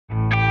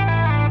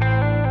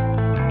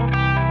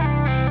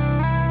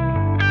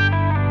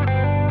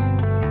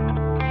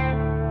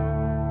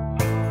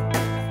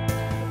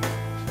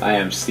Hi,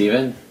 I'm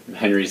Steven. I'm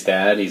Henry's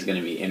dad. He's going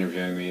to be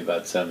interviewing me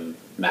about some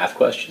math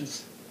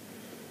questions.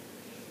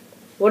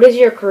 What is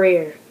your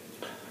career?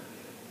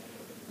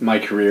 My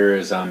career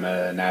is I'm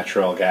a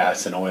natural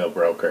gas and oil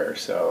broker,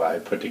 so I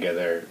put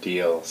together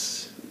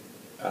deals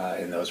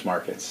in those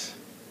markets.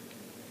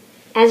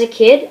 As a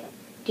kid,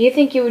 do you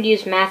think you would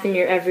use math in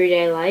your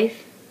everyday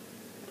life?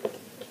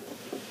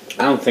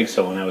 I don't think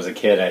so. When I was a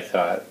kid, I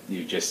thought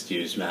you just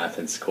use math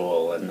in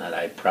school and that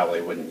I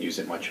probably wouldn't use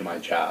it much in my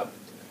job.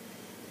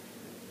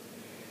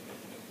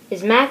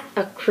 Is math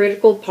a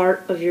critical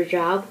part of your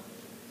job?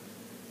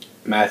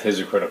 Math is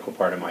a critical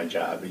part of my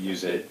job. We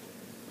use it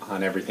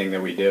on everything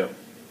that we do.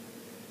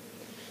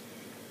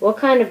 What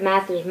kind of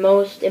math is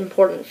most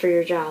important for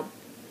your job?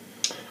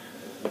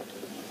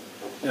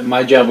 In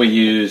my job, we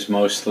use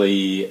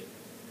mostly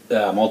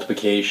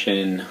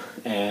multiplication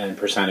and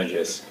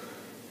percentages.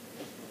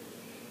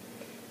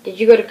 Did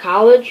you go to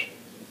college?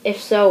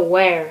 If so,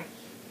 where?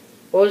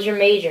 What was your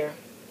major?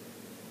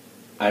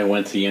 I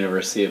went to the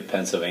University of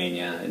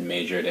Pennsylvania and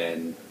majored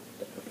in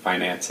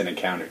finance and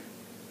accounting.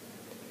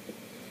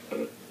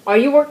 Are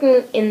you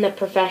working in the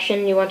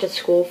profession you went to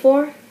school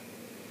for?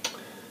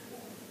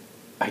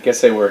 I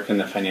guess I work in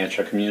the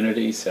financial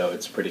community, so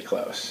it's pretty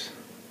close.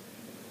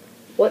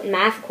 What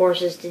math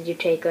courses did you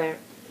take there?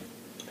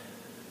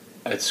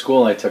 At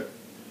school, I took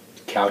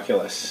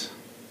calculus.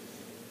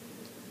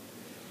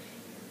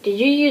 Did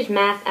you use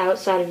math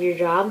outside of your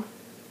job?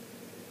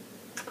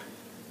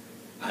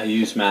 I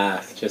use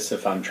math just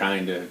if I'm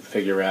trying to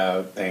figure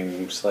out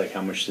things like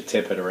how much to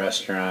tip at a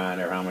restaurant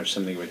or how much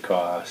something would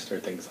cost or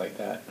things like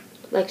that.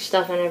 Like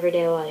stuff in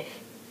everyday life.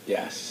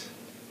 Yes.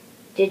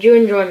 Did you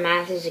enjoy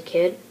math as a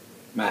kid?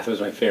 Math was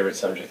my favorite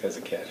subject as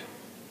a kid.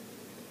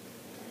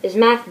 Is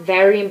math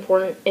very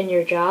important in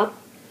your job?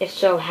 If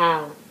so,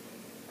 how?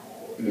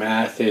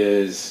 Math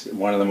is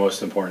one of the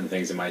most important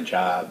things in my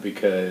job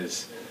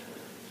because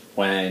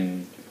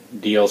when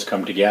deals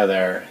come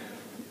together,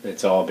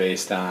 it's all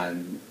based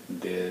on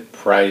the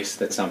price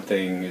that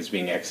something is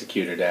being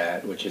executed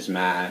at, which is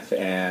math,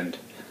 and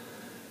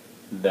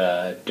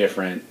the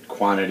different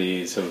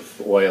quantities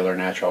of oil or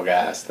natural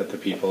gas that the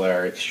people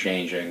are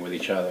exchanging with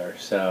each other.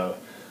 So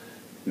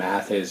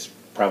math is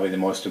probably the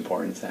most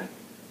important thing.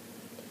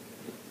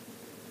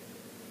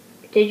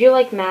 Did you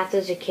like math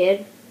as a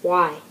kid?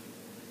 Why?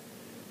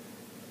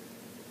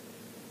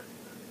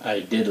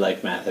 I did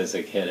like math as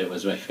a kid. It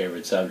was my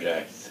favorite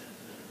subject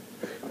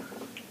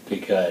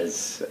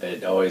because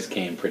it always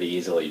came pretty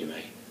easily to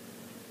me.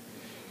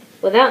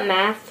 Without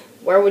math,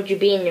 where would you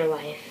be in your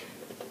life?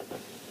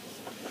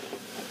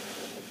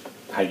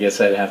 I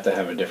guess I'd have to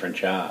have a different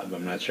job.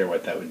 I'm not sure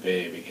what that would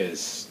be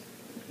because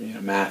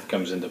math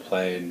comes into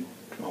play in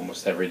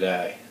almost every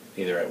day,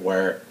 either at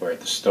work or at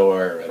the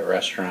store or at a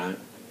restaurant,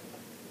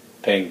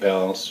 paying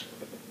bills.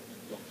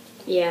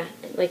 Yeah,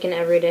 like in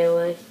everyday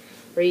life,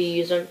 where you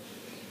use them.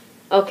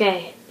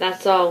 Okay,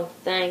 that's all.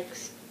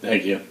 Thanks.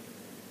 Thank you.